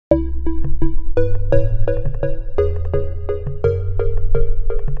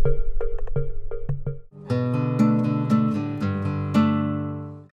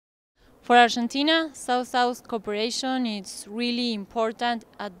For Argentina, South-South cooperation is really important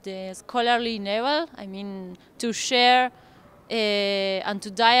at the scholarly level. I mean, to share and to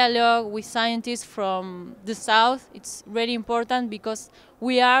dialogue with scientists from the South, it's very important because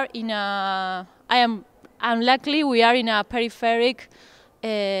we are in a, unluckily, we are in a peripheric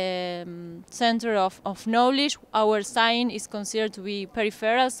center of knowledge. Our science is considered to be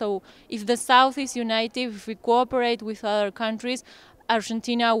peripheral, so if the South is united, if we cooperate with other countries,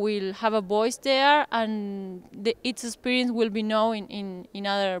 Argentina will have a voice there, and its experience will be known in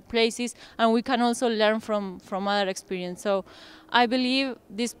other places, and we can also learn from other experience. So I believe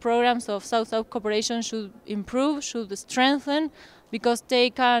these programs of South-South cooperation should improve, should strengthen, because they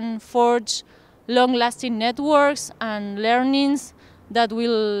can forge long-lasting networks and learnings that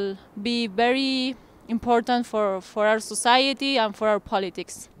will be very important for our society and for our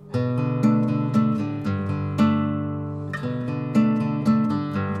politics.